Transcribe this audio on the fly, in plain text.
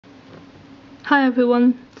Hi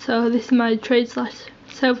everyone, so this is my trade slash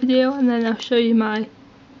sale video, and then I'll show you my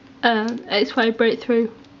XY breakthrough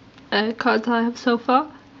cards I have so far.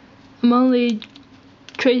 I'm only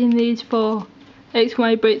trading these for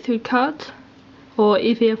XY breakthrough cards or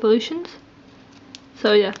EV evolutions.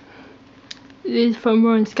 So yeah, these are from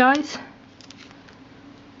Roaring Skies,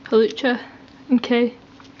 Hawlucha, MK,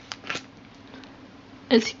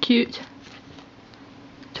 Execute,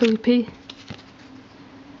 Togepi,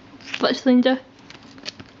 Fletchlinger,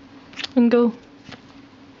 Wingull,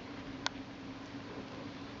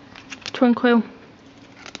 Tranquil.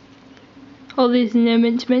 All these in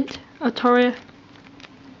mint, Artoria,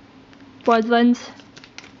 Wide Lens,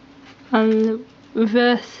 and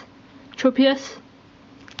Reverse Tropius.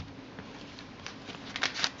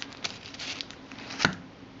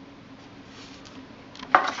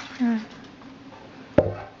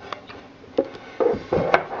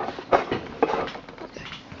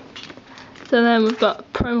 So then we've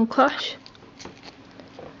got Primal Clash,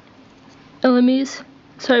 Elemis,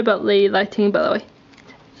 sorry about the lighting by the way,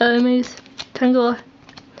 Elemis, Tangela,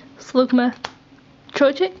 Slugma,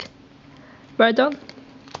 Trojic, Rhydon,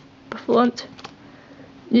 Buffalont,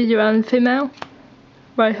 Nidoran Female,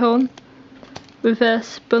 Rhyhorn,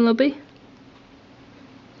 Reverse Bunnelby,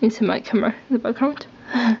 into my camera in the background,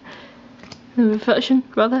 the reflection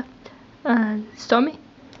rather, and Stormy.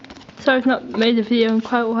 Sorry I've not made a video in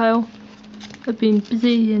quite a while. I've been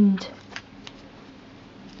busy and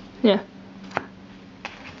yeah,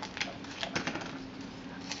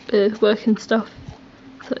 work and stuff,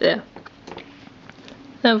 so yeah.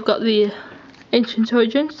 Then we've got the Ancient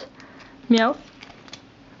Origins, Meowth,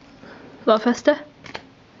 Larvesta,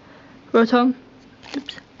 Rotom,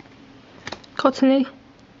 Cottony,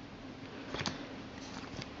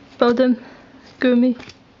 Beldum, Gumi,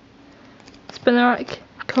 Spinarak,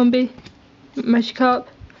 Combi, Magikarp,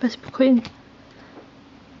 Vespiquen,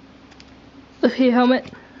 Lucky Helmet,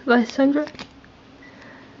 Lysandra,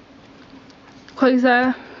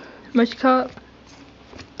 Quagsire, Magikarp,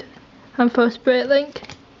 Ampharos Spirit Link,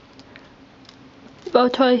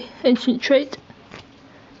 Baltoy Ancient Trait,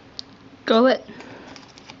 Golett,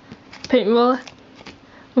 Paint Roller,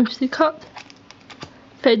 Whimsicott,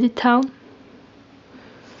 Faded Town,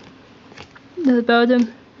 another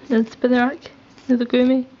Beldum, another Spinarak, another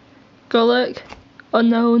Gumi, Golurk,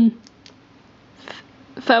 Unknown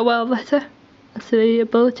Farewell Letter, that's the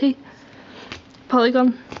ability,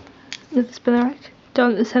 Polygon, another Spinarak,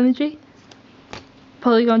 Dauntless Energy,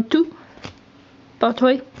 Polygon 2,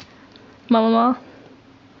 Baltoy, Malamar,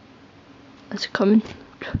 that's common,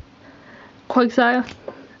 Quagsire,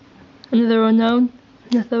 another Unknown,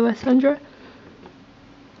 another Lysandra,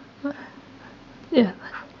 yeah,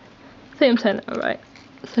 I think I'm saying that right,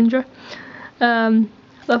 Lysandra,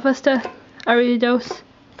 Larvesta, Ariados,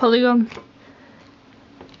 Polygon,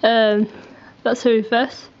 that's a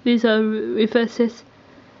reverse, these are reverses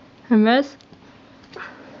and rares,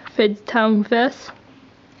 Faded Town reverse,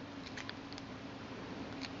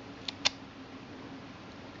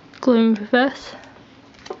 Gloom reverse,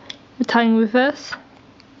 Metang reverse,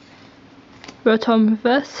 Rotom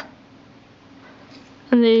reverse,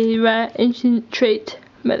 and the rare Ancient Trait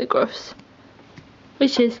Metagross,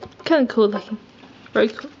 which is kind of cool looking,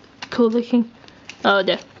 very cool looking. Oh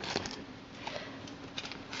dear,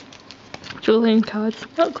 Julian cards,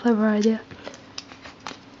 not a clever idea.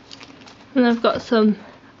 And I've got some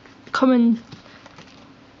common,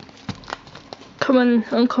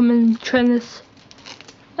 uncommon trainers,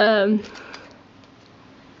 XY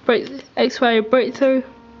breakthrough.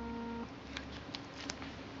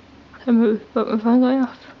 But my phone going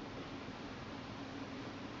off.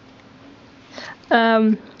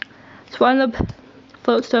 Swinub,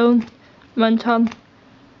 Floatstone, Manton,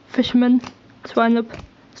 Fisherman, Swinub,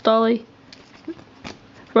 Starly,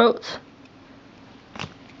 Rotes.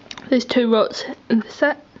 There's 2 Rotes in the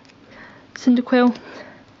set. Cyndaquil,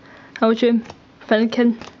 Eldrim,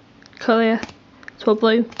 Fennekin, Colia,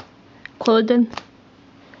 Swablu, Quilladin,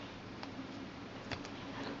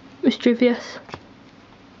 Mischievous,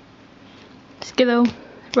 Skiddo,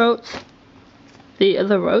 Rotes, the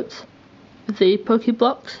other Rotes, the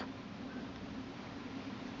Pokeblocks.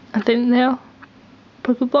 I think they are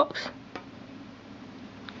Pokeblocks.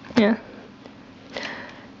 Yeah.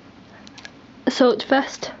 Assault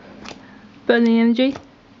Vest, Burning Energy,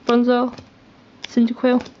 Bronzor,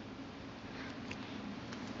 Cyndaquil.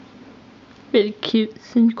 Really cute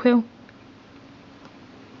Cyndaquil.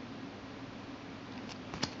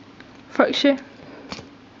 Fracture,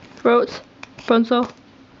 Rotes, Bronzor,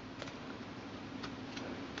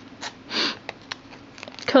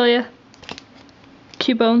 Colia,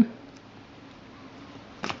 Cubone,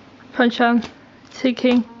 Pancham,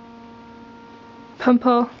 Seaking,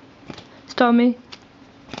 Pampo, Stormy,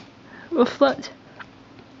 Rufflet,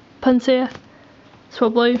 Pansear,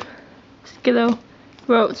 Swablu, Skiddo,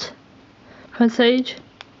 Rote, Pansage,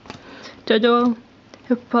 Dodo,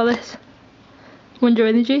 Hippopolis, Wonder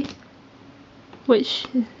Energy, which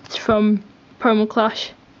is from Promo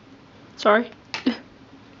Clash. Sorry.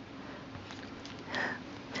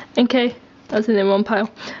 NK, that's in one pile.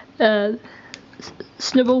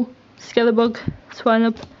 Snubble, Skelebug,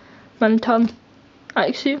 Swinub, Manaton,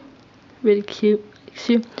 Axew, really cute,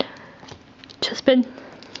 Axew, Chespin,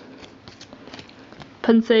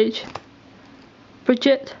 Pansage,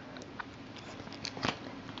 Bridget.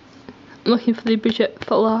 I'm looking for the Bridget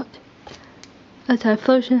full art.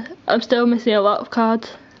 Anti-Flosion. I'm still missing a lot of cards,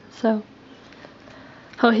 so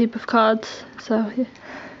a whole heap of cards. So yeah.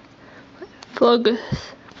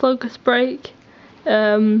 Flogus Break,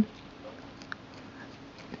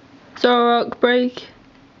 Zoroark Break,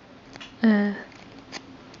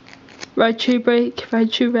 Raichu Break,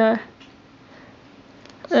 Raichu Rare,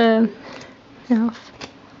 let's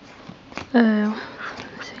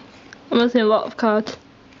see. I'm missing a lot of cards.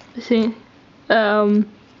 Let's see.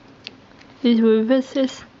 These were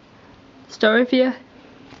reverses. Starivia,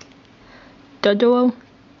 Doduo,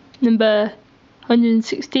 number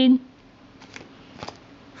 116,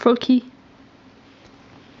 Froakie,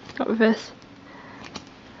 not reverse,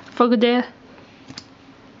 Frogadier,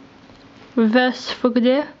 reverse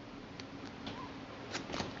Frogadier,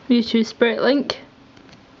 Mewtwo Spirit Link,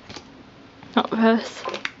 not reverse.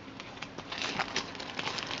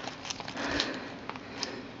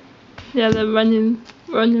 Yeah, they're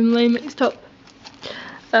randomly mixed up.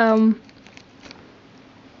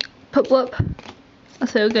 Piplup, I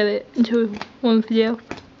say I'll get it into one video.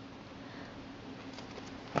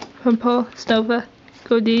 Pampo, Snova,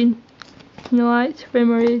 Goldeen, Vanillite,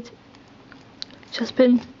 Remoraid,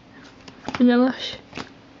 Chespin, Vanillush,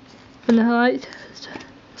 Vanillite,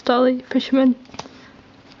 Starly, Fisherman,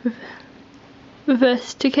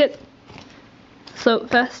 Reverse Ticket,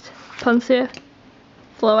 Soapfest, Pansear,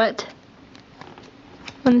 Floette,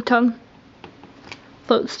 Manaton,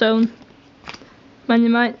 Floatstone,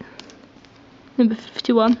 Manumite, number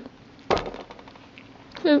 51.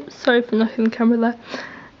 Oops, sorry for knocking the camera there.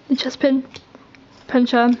 Chespin,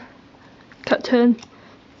 Pancham, Cacturn,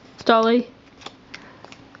 Starly,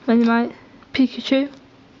 Manumite, Pikachu,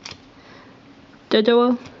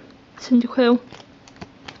 Doduo, Cyndaquil,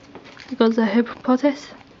 there goes the Hippopotamus,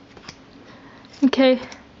 NK,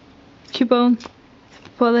 Cubone,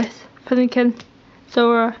 Hippopolis, Fennekin,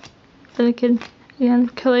 Zora, Fennekin, Ian,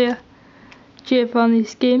 Kalia,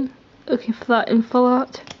 Giovanni's Game, looking for that in full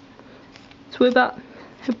art, Swoobat,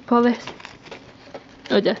 Hippopolis,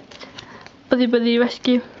 oh dear, Buddy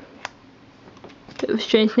Rescue, bit of a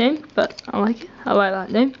strange name, but I like it, I like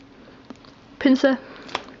that name, Pinsir,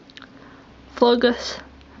 Flogus,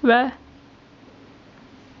 Rare,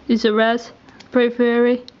 these are rares,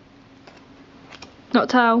 Braviary,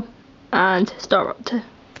 Noctowl, and Staraptor.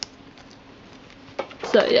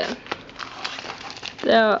 So yeah,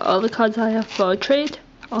 there are all the cards I have for trade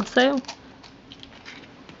or sale.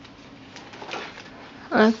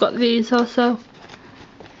 And I've got these also.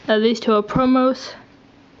 These two are promos.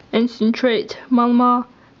 Instant Trait, Malamar,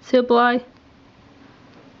 Sableye,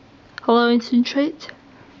 Hello Instant Trait,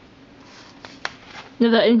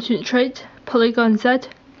 another Instant Trait, Polygon Z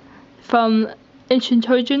from Ancient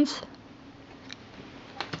Origins.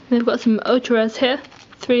 We've got some Ultra Rares here,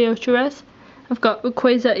 3 Ultra Rares. I've got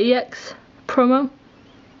Rayquaza EX promo.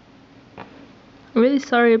 I'm really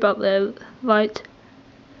sorry about the lighting,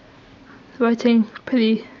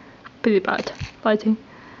 pretty bad lighting.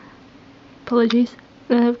 Apologies.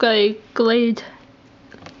 Then I've got a Glade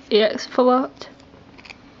EX full art.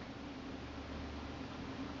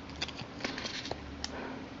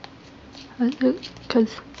 Because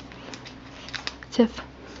Tiff.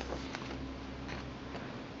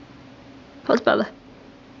 That's better.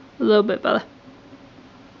 A little bit better.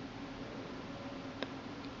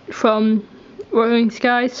 From Roaring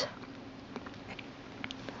Skies.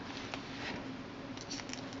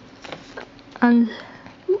 And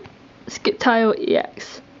Skiptile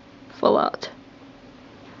EX full art.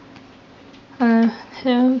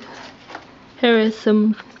 Here is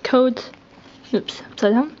some codes. Oops,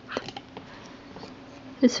 upside down.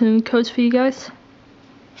 Here's some codes for you guys.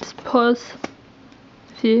 Just pause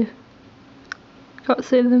if you can't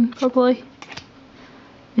see them properly.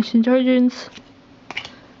 Ancient Origins.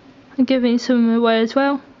 I'm giving some away as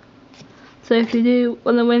well. So if you do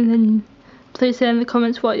want to win, then please say in the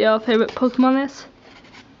comments what your favourite Pokemon is.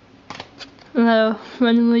 And I'll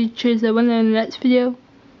randomly choose a winner in the next video.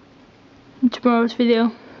 in tomorrow's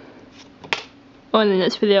video. Or in the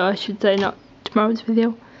next video, I should say, not tomorrow's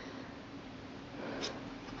video.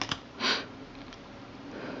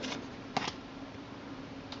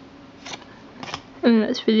 In the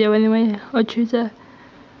next video anyway, I'll choose a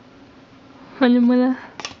random winner.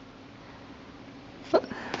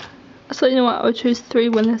 So you know what, I'll choose 3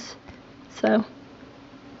 winners. So,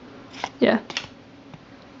 yeah.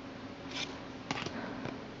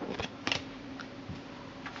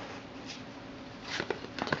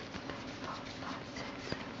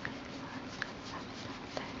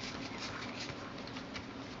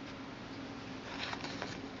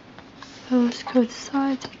 So let's go to the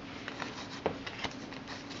side.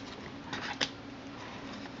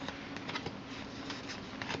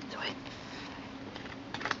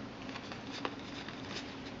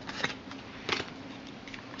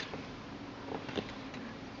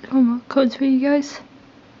 One more codes for you guys.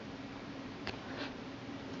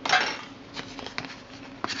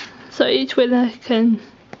 So each winner can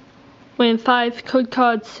win 5 code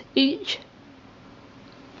cards each.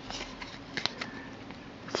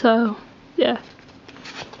 So yeah.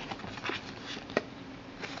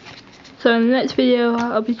 So in the next video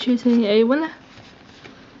I'll be choosing a winner.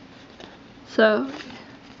 So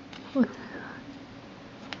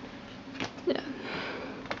yeah.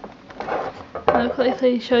 I'll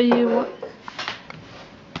quickly show you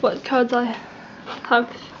what cards I have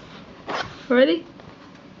already.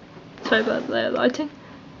 Sorry about the lighting.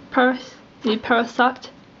 Paris, the Parasat,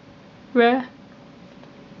 rare.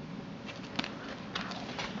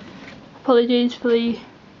 Apologies for the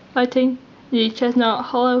lighting. The Chestnut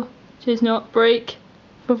Hollow, Chestnut Break,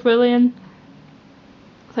 Pavilion.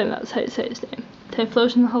 I think that's how you say his name.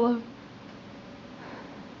 Typhlosion Hollow.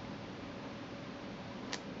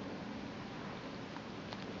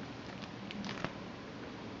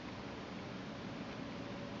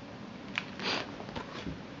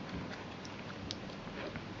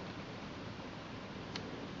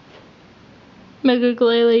 Mega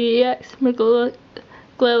Glalie EX, Mega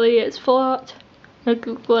Glalie EX Full Art,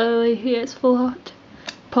 Mega Glalie EX Full Art,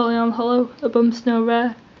 Polygon Hollow, a Bum Snow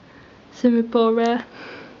Rare, Simipour Rare,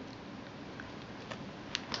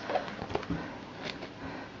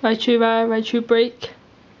 Raichu Rare, Raichu Break,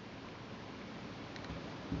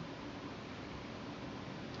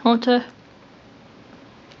 Haunter,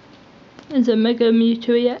 is a Mega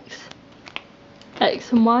Mewtwo EX,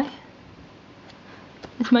 X and Y,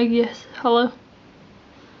 it's Mega's Hollow,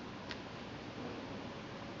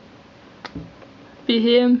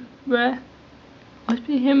 Behem Rare, must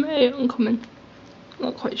be him a uncommon,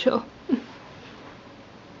 not quite sure.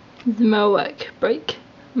 The Marowak Break,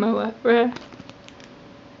 Marowak Rare,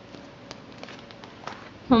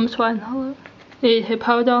 Mamoswine Hollow, the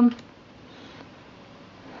Hippowdon.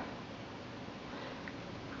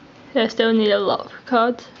 Yeah, I still need a lot of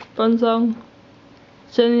cards. Bronzong,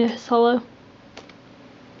 Xerneas Hollow,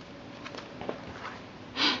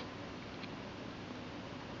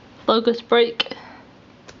 Logos Break,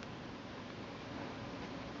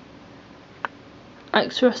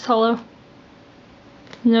 Exodus Hollow,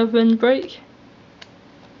 Northern Break.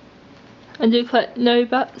 I do collect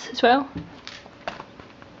Nobats as well.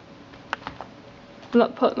 I'll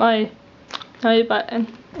not put my Nobat in.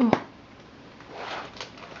 Oh.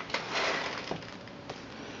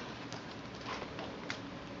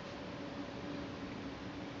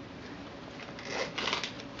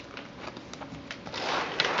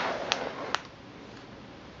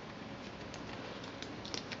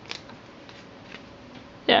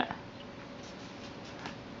 Yeah.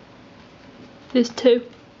 There's 2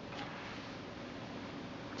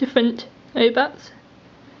 different Nobats.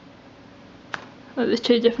 Oh, there's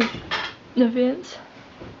 2 different variants.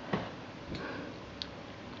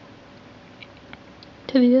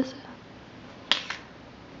 To the other.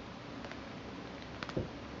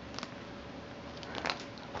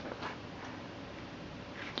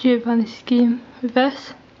 Giovanni Scheme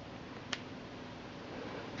Reverse.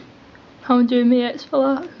 Houndoom EX Full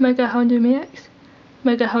Art, Mega Houndoom EX,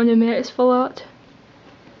 Mega Houndoom EX Full Art.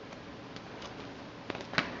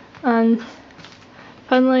 And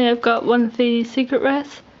finally I've got one of the secret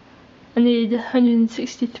rares. I need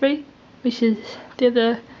 163, which is the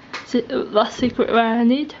other last secret rare I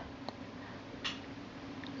need.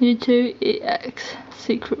 Mewtwo EX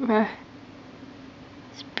secret rare.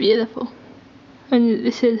 It's beautiful. And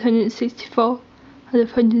this is 164 out of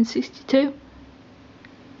 162.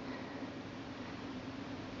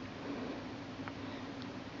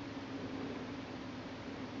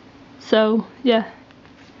 So yeah,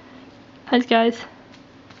 thanks guys.